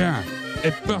quelqu'un,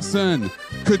 a person,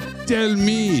 could tell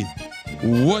me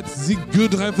what the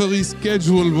good referee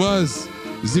schedule was,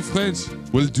 the French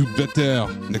will do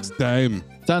better next time.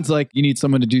 Sounds like you need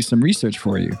someone to do some research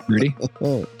for you, Rudy.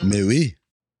 Mais oui.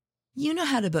 You know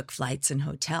how to book flights and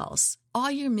hotels.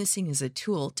 All you're missing is a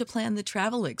tool to plan the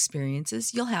travel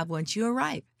experiences you'll have once you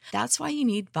arrive. That's why you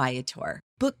need Viator.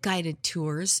 Book guided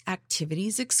tours,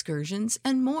 activities, excursions,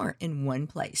 and more in one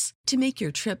place to make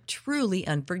your trip truly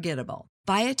unforgettable.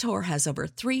 Viator has over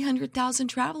 300,000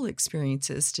 travel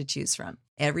experiences to choose from.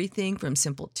 Everything from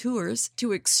simple tours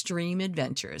to extreme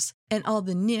adventures and all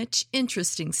the niche,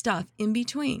 interesting stuff in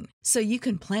between. So you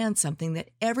can plan something that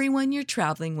everyone you're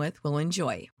traveling with will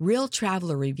enjoy. Real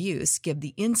traveler reviews give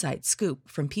the inside scoop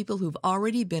from people who've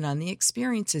already been on the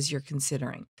experiences you're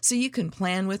considering. So you can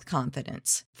plan with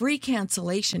confidence. Free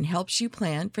cancellation helps you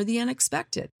plan for the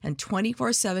unexpected. And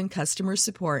 24/7 customer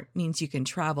support means you can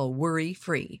travel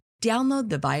worry-free. Download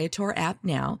the Viator app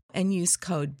now and use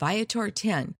code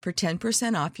Viator10 for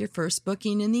 10% off your first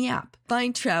booking in the app.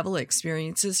 Find travel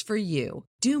experiences for you.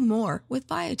 Do more with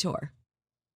Viator.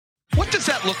 What does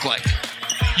that look like?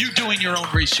 You doing your own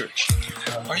research?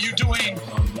 Are you doing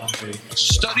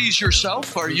studies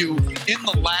yourself? Are you in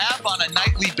the lab on a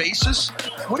nightly basis?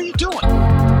 What are you doing?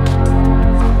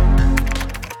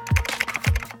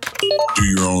 Do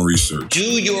your own research. Do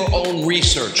your own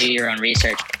research. Do your own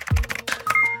research.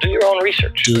 Do your own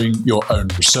research. Doing your own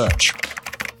research.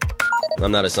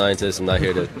 I'm not a scientist. I'm not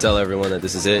here to tell everyone that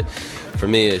this is it. For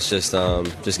me, it's just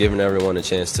giving everyone a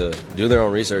chance to do their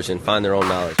own research and find their own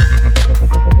knowledge.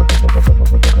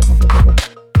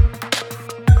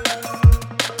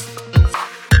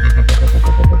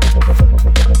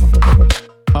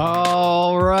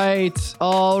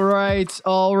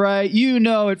 All right. You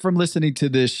know it from listening to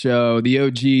this show. The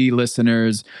OG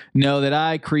listeners know that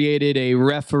I created a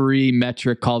referee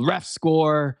metric called Ref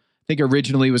Score. I think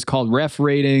originally it was called Ref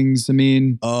Ratings. It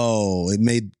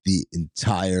made the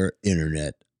entire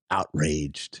internet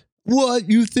outraged. What,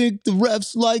 you think the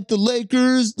refs like the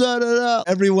Lakers? Da, da, da.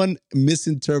 Everyone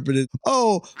misinterpreted.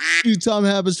 Oh, you Tom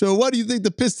Haberstroh, why do you think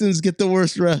the Pistons get the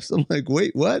worst refs? I'm like,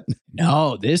 wait, what?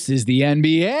 No, this is the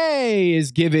NBA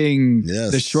is giving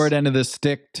the short end of the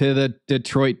stick to the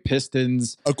Detroit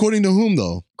Pistons. According to whom,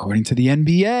 though? According to the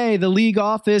NBA, the league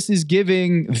office is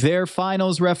giving their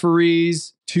finals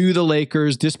referees to the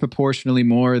Lakers disproportionately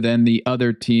more than the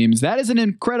other teams. That is an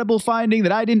incredible finding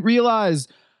that I didn't realize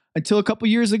until a couple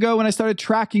years ago when I started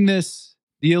tracking this.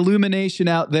 The illumination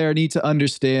out there need to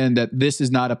understand that this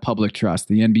is not a public trust.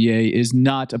 The NBA is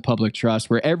not a public trust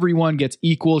where everyone gets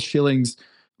equal shillings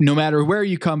no matter where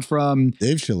you come from.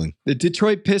 Dave Schilling. The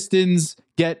Detroit Pistons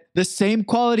get the same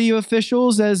quality of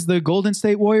officials as the Golden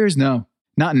State Warriors? No,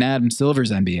 not in Adam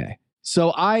Silver's NBA.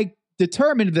 So I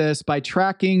determined this by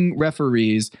tracking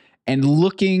referees and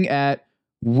looking at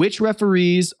which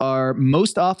referees are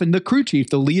most often the crew chief,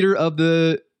 the leader of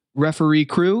the referee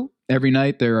crew. Every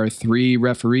night there are 3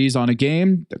 referees on a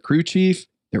game: the crew chief,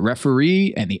 the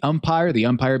referee, and the umpire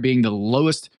being the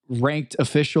lowest ranked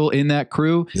official in that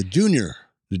crew. The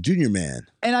junior man.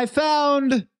 And I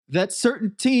found that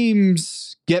certain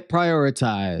teams get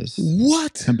prioritized.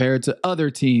 What? Compared to other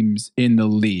teams in the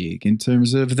league in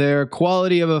terms of their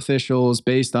quality of officials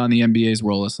based on the NBA's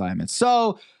role assignments.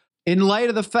 So in light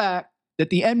of the fact that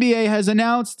the NBA has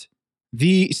announced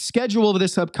the schedule of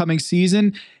this upcoming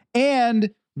season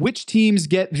and which teams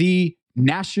get the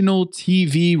national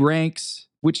TV ranks,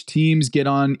 which teams get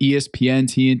on ESPN,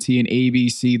 TNT, and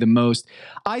ABC the most,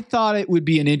 I thought it would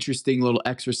be an interesting little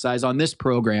exercise on this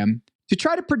program to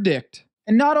try to predict,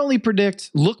 and not only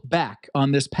predict, look back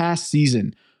on this past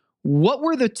season. What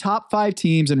were the top 5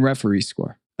 teams in referee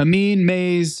score? Amin,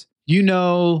 Mays, you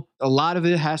know, a lot of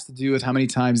it has to do with how many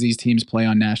times these teams play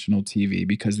on national TV,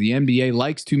 because the NBA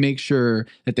likes to make sure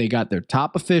that they got their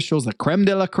top officials, the creme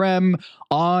de la creme,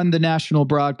 on the national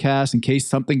broadcast in case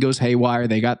something goes haywire.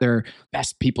 They got their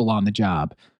best people on the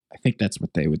job. I think that's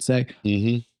what they would say.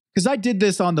 Because I did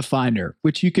this on The Finder,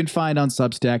 which you can find on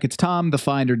Substack. It's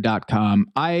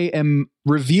tomthefinder.com. I am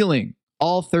revealing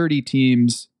all 30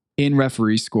 teams in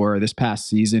referee score this past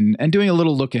season and doing a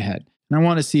little look ahead. And I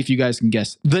want to see if you guys can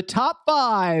guess the top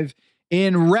 5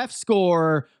 in ref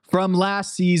score from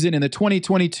last season in the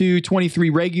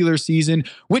 2022-23 regular season.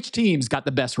 Which teams got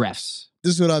the best refs?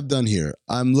 This is what I've done here.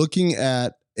 I'm looking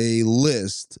at a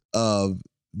list of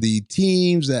the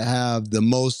teams that have the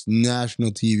most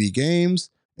national TV games,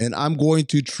 and I'm going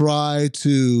to try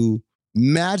to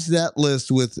match that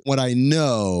list with what I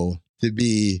know to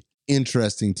be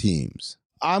interesting teams.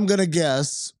 I'm going to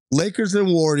guess Lakers and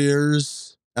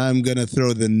Warriors. I'm going to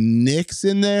throw the Knicks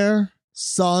in there,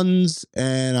 Suns,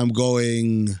 and I'm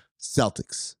going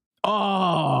Celtics.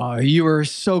 Oh, you were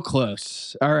so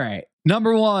close. All right.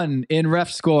 Number 1 in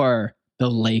ref score, the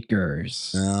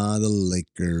Lakers. The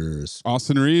Lakers.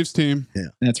 Austin Reeves team. Yeah.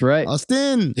 That's right.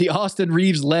 Austin. The Austin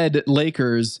Reeves-led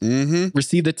Lakers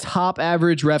received the top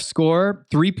average ref score,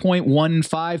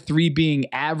 3.153 being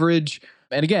average.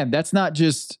 And again, that's not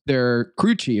just their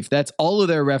crew chief. That's all of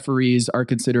their referees are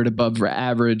considered above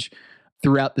average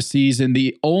throughout the season.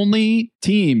 The only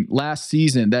team last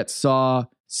season that saw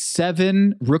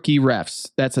 7 rookie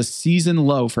refs, that's a season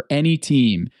low for any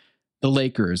team. The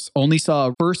Lakers only saw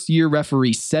a first-year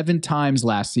referee 7 times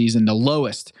last season, the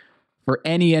lowest for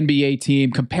any NBA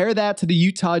team. Compare that to the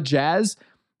Utah Jazz.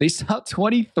 They saw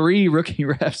 23 rookie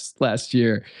refs last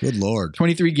year. Good Lord.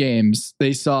 23 games.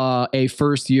 They saw a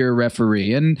first-year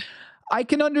referee. And I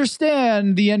can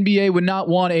understand the NBA would not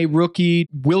want a rookie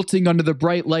wilting under the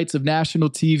bright lights of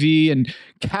national TV and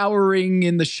cowering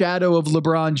in the shadow of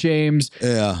LeBron James.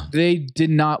 Yeah. They did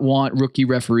not want rookie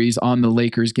referees on the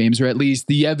Lakers games, or at least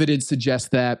the evidence suggests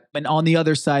that. And on the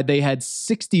other side, they had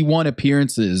 61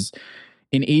 appearances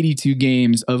in 82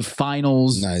 games of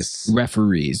finals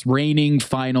referees, reigning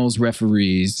finals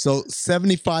referees. So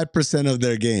 75% of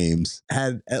their games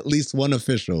had at least one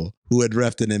official who had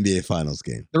reffed an NBA Finals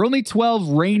game. There are only 12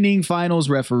 reigning finals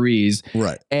referees.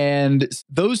 Right. And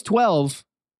those 12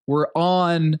 were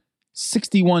on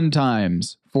 61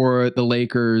 times for the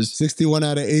Lakers. 61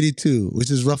 out of 82,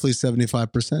 which is roughly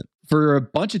 75%. For a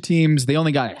bunch of teams, they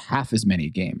only got half as many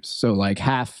games. So like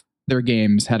half their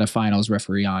games had a finals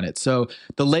referee on it. So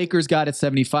the Lakers got it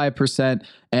 75%,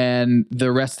 and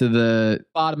the rest of the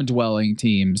bottom dwelling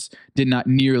teams did not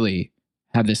nearly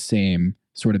have the same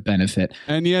sort of benefit.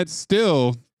 And yet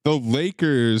still, the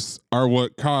Lakers are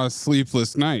what caused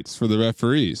sleepless nights for the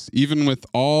referees. Even with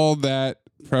all that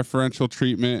preferential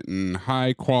treatment and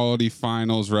high quality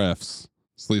finals refs,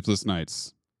 sleepless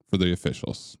nights for the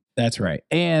officials. That's right.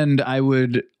 And I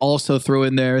would also throw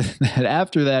in there that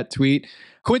after that tweet,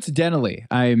 coincidentally,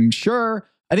 I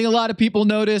think a lot of people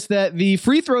noticed that the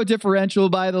free throw differential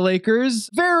by the Lakers,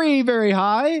 very, very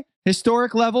high,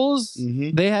 historic levels.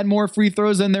 They had more free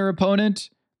throws than their opponent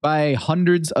by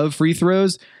hundreds of free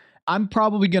throws. I'm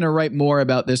probably going to write more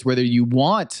about this, whether you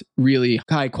want really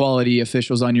high quality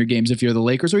officials on your games if you're the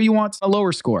Lakers, or you want a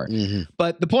lower score.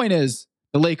 But the point is,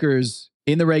 the Lakers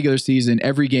in the regular season,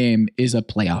 every game is a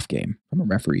playoff game from a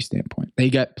referee standpoint. They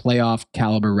got playoff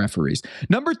caliber referees.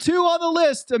 Number 2 on the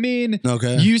list. I mean,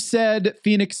 You said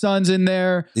Phoenix Suns in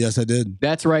there. Yes, I did.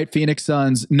 That's right. Phoenix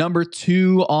Suns. Number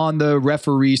 2 on the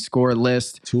referee score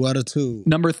list. 2 out of 2.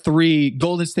 Number 3,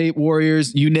 Golden State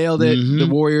Warriors. You nailed it. The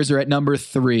Warriors are at number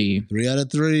 3. 3 out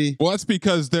of 3. Well, that's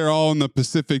because they're all in the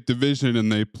Pacific Division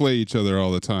and they play each other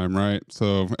all the time, right?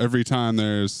 So every time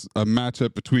there's a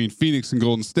matchup between Phoenix and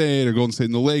Golden State, or Golden State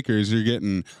and the Lakers, you're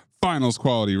getting finals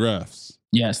quality refs.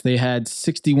 Yes, they had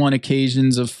 61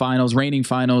 occasions of reigning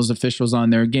finals officials on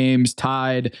their games,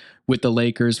 tied with the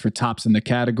Lakers for tops in the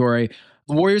category.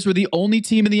 The Warriors were the only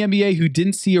team in the NBA who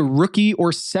didn't see a rookie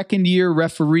or second-year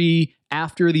referee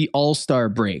after the All-Star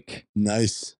break.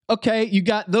 Nice. Okay, you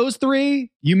got those 3.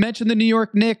 You mentioned the New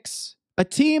York Knicks, a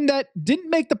team that didn't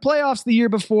make the playoffs the year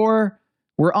before,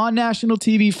 were on national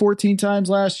TV 14 times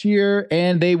last year,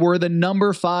 and they were the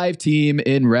number 5 team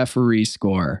in referee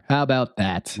score. How about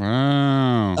that?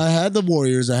 Wow. I had the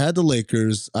Warriors, I had the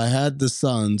Lakers, I had the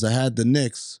Suns, I had the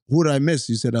Knicks. Who did I miss?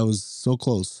 You said I was so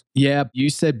close. Yeah, you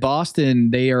said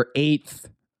Boston. They are 8th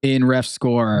in ref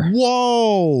score.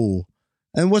 Whoa.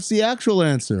 And what's the actual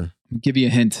answer? I'll give you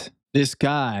a hint. This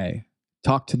guy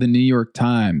talked to the New York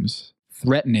Times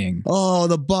threatening. Oh,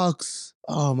 the Bucks.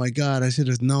 Oh my God, I should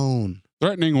have known.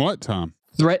 Threatening what, Tom?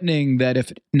 Threatening that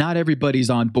if not everybody's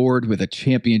on board with a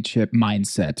championship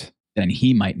mindset, then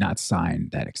he might not sign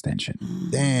that extension.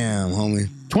 Damn, homie.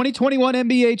 2021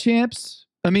 NBA champs.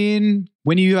 I mean,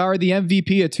 when you are the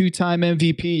MVP, a two-time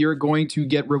MVP, you're going to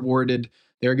get rewarded.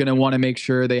 They're going to want to make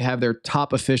sure they have their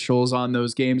top officials on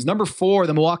those games. Number 4,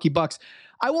 the Milwaukee Bucks.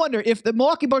 I wonder if the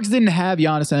Milwaukee Bucks didn't have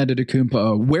Giannis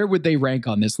Antetokounmpo, where would they rank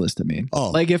on this list? I mean,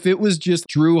 like if it was just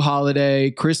Drew Holiday,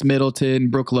 Chris Middleton,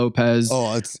 Brook Lopez.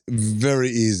 Oh, it's very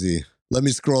easy. Let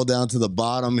me scroll down to the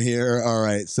bottom here. All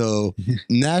right. So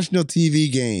national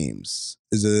TV games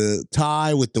is a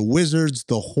tie with the Wizards,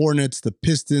 the Hornets, the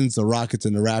Pistons, the Rockets,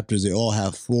 and the Raptors. They all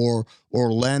have 4.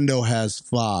 Orlando has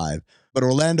 5. But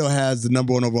Orlando has the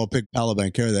number 1 overall pick, Paolo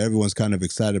Banchero, that everyone's kind of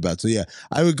excited about. So, yeah,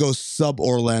 I would go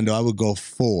sub-Orlando. I would go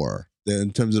 4.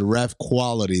 In terms of ref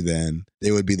quality, then,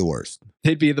 they would be the worst.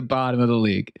 They'd be at the bottom of the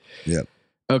league. Yep.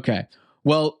 Okay.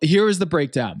 Well, here is the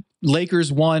breakdown.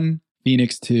 Lakers 1,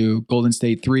 Phoenix 2, Golden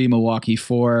State 3, Milwaukee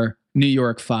 4, New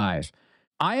York 5.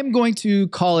 I am going to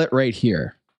call it right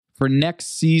here. For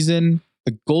next season,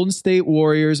 the Golden State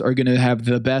Warriors are going to have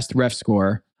the best ref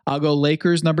score. I'll go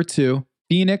Lakers number 2,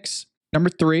 Phoenix number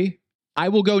 3. I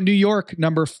will go New York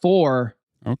number 4.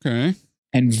 Okay.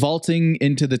 And vaulting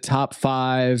into the top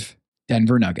 5,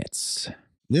 Denver Nuggets.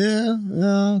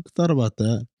 Yeah, thought about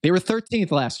that. They were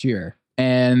 13th last year,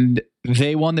 and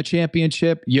they won the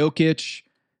championship. Jokic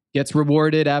gets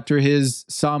rewarded after his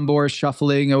Sombor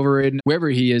shuffling over in wherever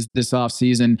he is this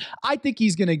offseason. I think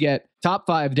he's going to get top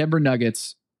 5 Denver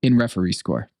Nuggets in referee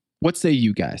score. What say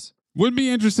you guys? Would be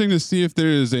interesting to see if there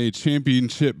is a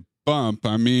championship bump.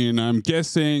 I mean, I'm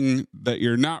guessing that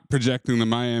you're not projecting the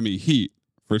Miami Heat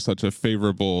for such a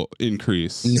favorable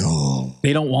increase. No.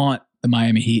 They don't want the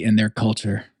Miami Heat in their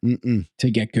culture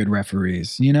to get good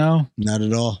referees, you know? Not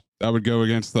at all. That would go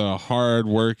against the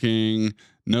hard-working,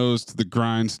 nose to the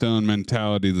grindstone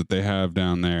mentality that they have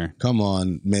down there. Come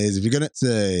on, Maze. If you're going to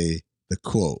say the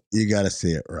quote, you got to say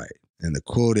it right. And the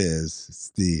quote is,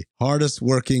 it's the hardest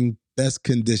working, best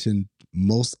conditioned,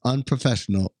 most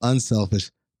unprofessional,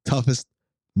 unselfish, toughest,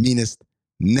 meanest,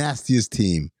 nastiest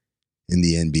team in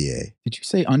the NBA. Did you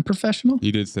say unprofessional?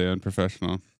 You did say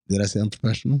unprofessional. Did I say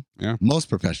unprofessional? Yeah. Most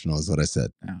professional is what I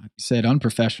said. No, you said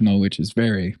unprofessional, which is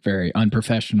very, very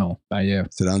unprofessional by you. I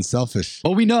said unselfish.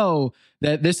 Well, we know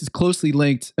that this is closely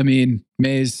linked, I mean,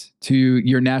 Maze, to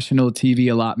your national TV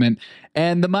allotment.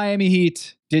 And the Miami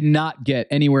Heat did not get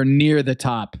anywhere near the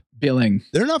top billing.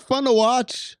 They're not fun to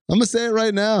watch. I'm going to say it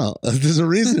right now. There's a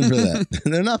reason for that.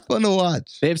 They're not fun to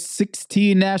watch. They have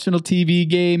 16 national TV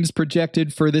games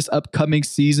projected for this upcoming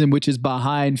season, which is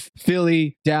behind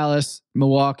Philly, Dallas,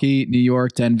 Milwaukee, New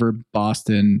York, Denver,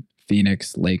 Boston,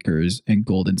 Phoenix, Lakers, and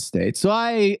Golden State. So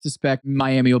I suspect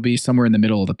Miami will be somewhere in the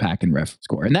middle of the pack in ref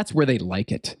score. And that's where they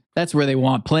like it. That's where they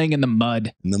want, playing in the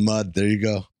mud. In the mud. There you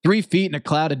go. 3 feet in a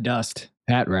cloud of dust.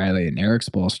 Pat Riley and Eric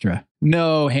Spoelstra.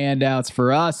 No handouts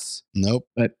for us. Nope.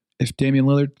 But if Damian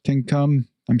Lillard can come,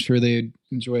 I'm sure they'd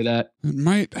enjoy that. It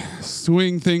might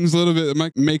swing things a little bit. It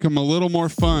might make them a little more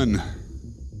fun.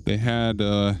 They had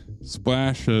a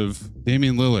splash of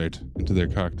Damian Lillard into their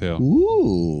cocktail.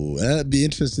 Ooh, that'd be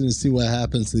interesting to see what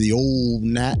happens to the old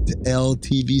NATL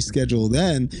TV schedule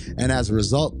then. And as a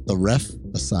result, the ref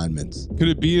assignments. Could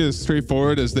it be as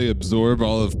straightforward as they absorb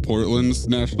all of Portland's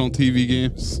national TV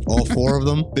games? All 4 of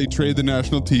them? They trade the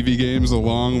national TV games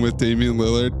along with Damian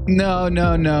Lillard? No.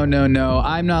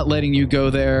 I'm not letting you go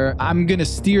there. I'm going to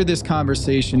steer this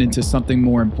conversation into something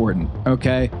more important,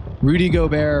 okay? Rudy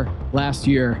Gobert last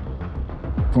year,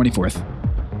 24th.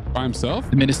 By himself?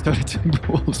 The Minnesota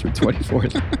Timberwolves were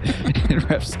 24th in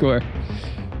ref score.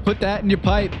 Put that in your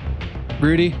pipe,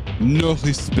 Rudy. No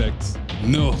respect.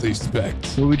 No respect.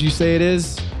 What would you say it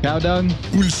is? Cow dung?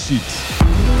 Bullshit.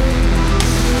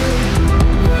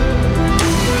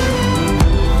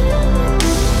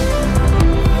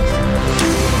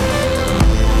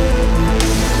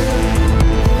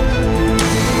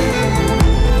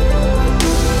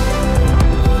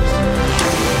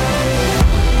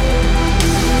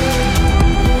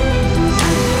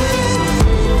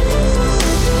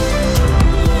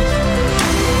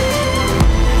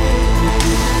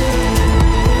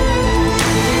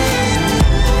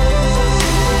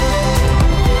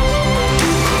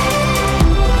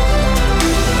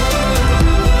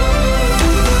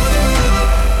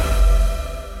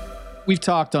 We've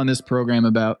talked on this program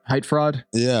about height fraud.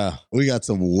 Yeah, we got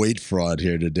some weight fraud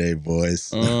here today,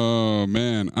 boys. Oh,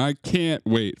 man. I can't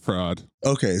wait, fraud.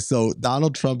 Okay, so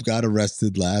Donald Trump got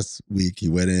arrested last week. He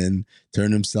went in,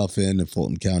 turned himself in at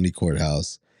Fulton County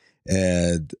Courthouse,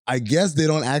 And I guess they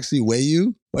don't actually weigh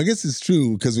you. I guess it's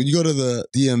true because when you go to the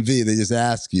DMV, they just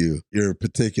ask you your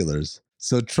particulars.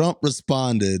 So Trump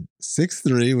responded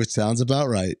 6'3", which sounds about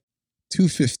right,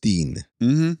 215,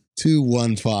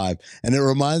 215. And it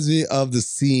reminds me of the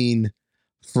scene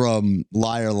from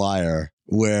Liar Liar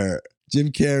where Jim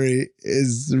Carrey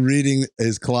is reading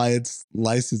his client's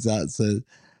license out and says,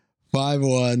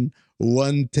 5'1",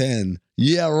 110.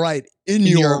 Yeah, right. In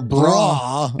your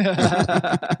bra.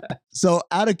 So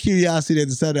out of curiosity, I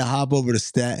decided to hop over to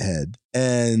StatHead.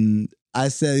 And I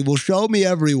said, well, show me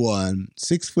everyone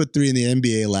 6'3" in the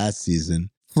NBA last season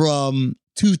from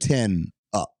 210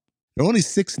 up. There are only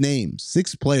 6 names,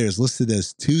 6 players listed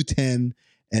as 210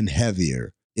 and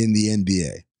heavier in the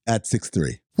NBA at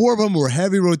 6'3". 4 of them were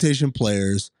heavy rotation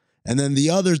players. And then the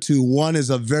other 2, one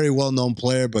is a very well-known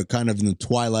player, but kind of in the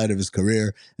twilight of his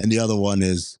career. And the other one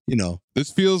is, This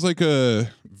feels like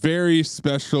a very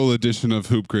special edition of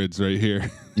Hoop Grids right here.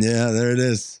 Yeah, there it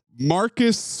is.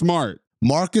 Marcus Smart.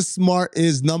 Marcus Smart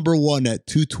is number 1 at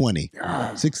 220.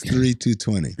 6'3",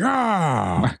 220.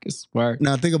 Marcus Smart.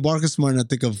 Now, I think of Marcus Smart and I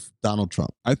think of Donald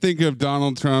Trump. I think of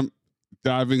Donald Trump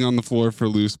diving on the floor for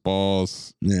loose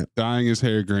balls, dyeing his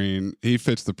hair green. He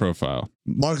fits the profile.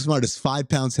 Marcus Smart is 5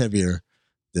 pounds heavier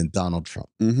than Donald Trump.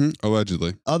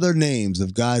 Allegedly. Other names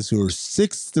of guys who are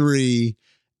 6'3",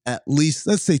 at least,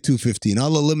 let's say 215.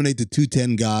 I'll eliminate the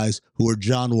 210 guys who are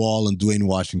John Wall and Dwayne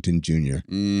Washington Jr.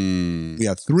 We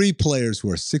have 3 players who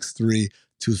are 6'3",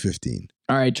 215.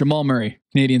 All right, Jamal Murray,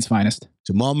 Canadians' finest.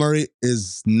 Jamal Murray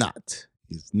is not.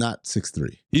 He's not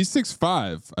 6'3". He's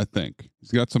 6'5", I think.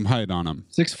 He's got some height on him.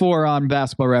 6'4" on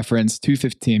Basketball Reference,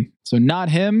 215. So not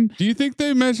him. Do you think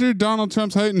they measured Donald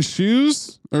Trump's height in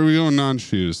shoes? Or are we going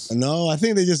non-shoes? No, I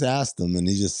think they just asked him and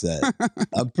he just said.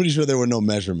 I'm pretty sure there were no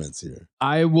measurements here.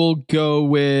 I will go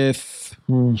with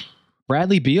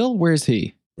Bradley Beal. Where is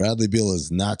he? Bradley Beal is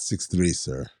not 6'3",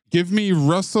 sir. Give me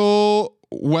Russell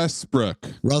Westbrook.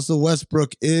 Russell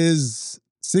Westbrook is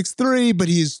 6'3", but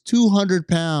he is 200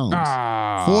 pounds.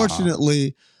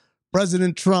 Fortunately,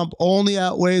 President Trump only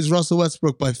outweighs Russell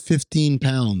Westbrook by 15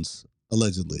 pounds,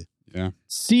 allegedly. Yeah.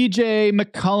 CJ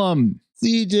McCollum.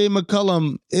 CJ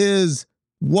McCollum is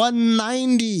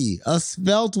 190, a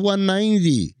svelte 190.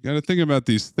 You got to think about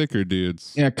these thicker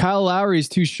dudes. Yeah, Kyle Lowry's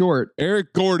too short.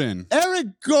 Eric Gordon. Eric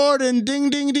Gordon, ding,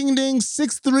 ding, ding, ding,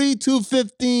 6'3",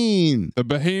 215. The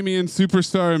Bahamian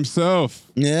superstar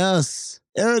himself. Yes.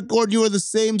 Eric Gordon, you are the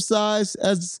same size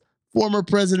as former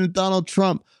President Donald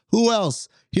Trump. Who else?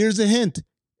 Here's a hint.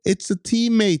 It's a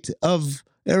teammate of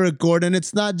Eric Gordon.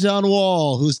 It's not John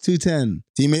Wall, who's 210.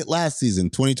 Teammate last season,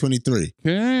 2023.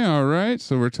 Okay, all right.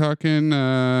 So we're talking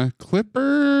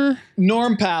Clipper.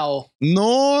 Norm Powell.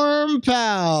 Norm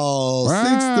Powell,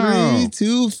 Wow. 6'3",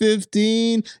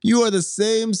 215. You are the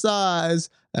same size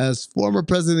as former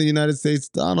President of the United States,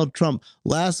 Donald Trump.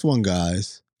 Last one,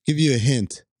 guys. Give you a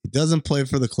hint. He doesn't play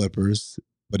for the Clippers,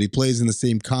 but he plays in the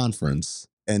same conference.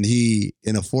 And he,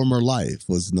 in a former life,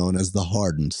 was known as the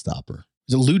Harden Stopper.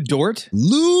 Is it Lou Dort?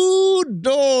 Lou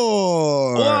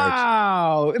Dort!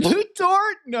 Wow. Lou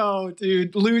Dort? No,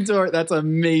 dude. Lou Dort. That's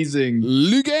amazing.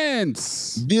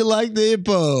 Lugans. Be like the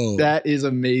hippo. That is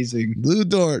amazing. Lou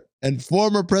Dort and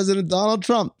former President Donald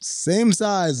Trump. Same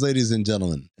size, ladies and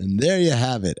gentlemen. And there you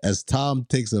have it, as Tom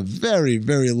takes a very,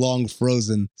 very long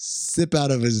frozen sip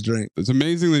out of his drink. It's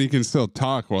amazing that he can still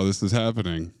talk while this is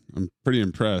happening. I'm pretty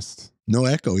impressed. No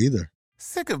echo either.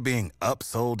 Sick of being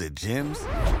upsold at gyms?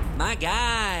 My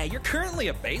guy, you're currently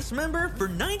a base member? For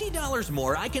 $90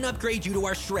 more, I can upgrade you to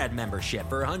our Shred membership.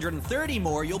 For $130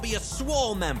 more, you'll be a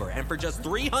Swole member. And for just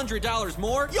 $300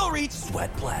 more, you'll reach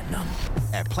Sweat Platinum.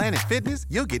 At Planet Fitness,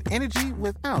 you'll get energy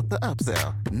without the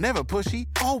upsell. Never pushy,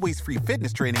 always free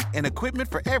fitness training and equipment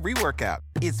for every workout.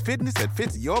 It's fitness that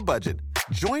fits your budget.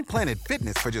 Join Planet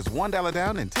Fitness for just $1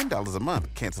 down and $10 a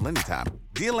month. Cancel anytime.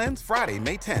 Deal ends Friday,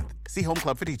 May 10th. See Home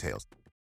Club for details.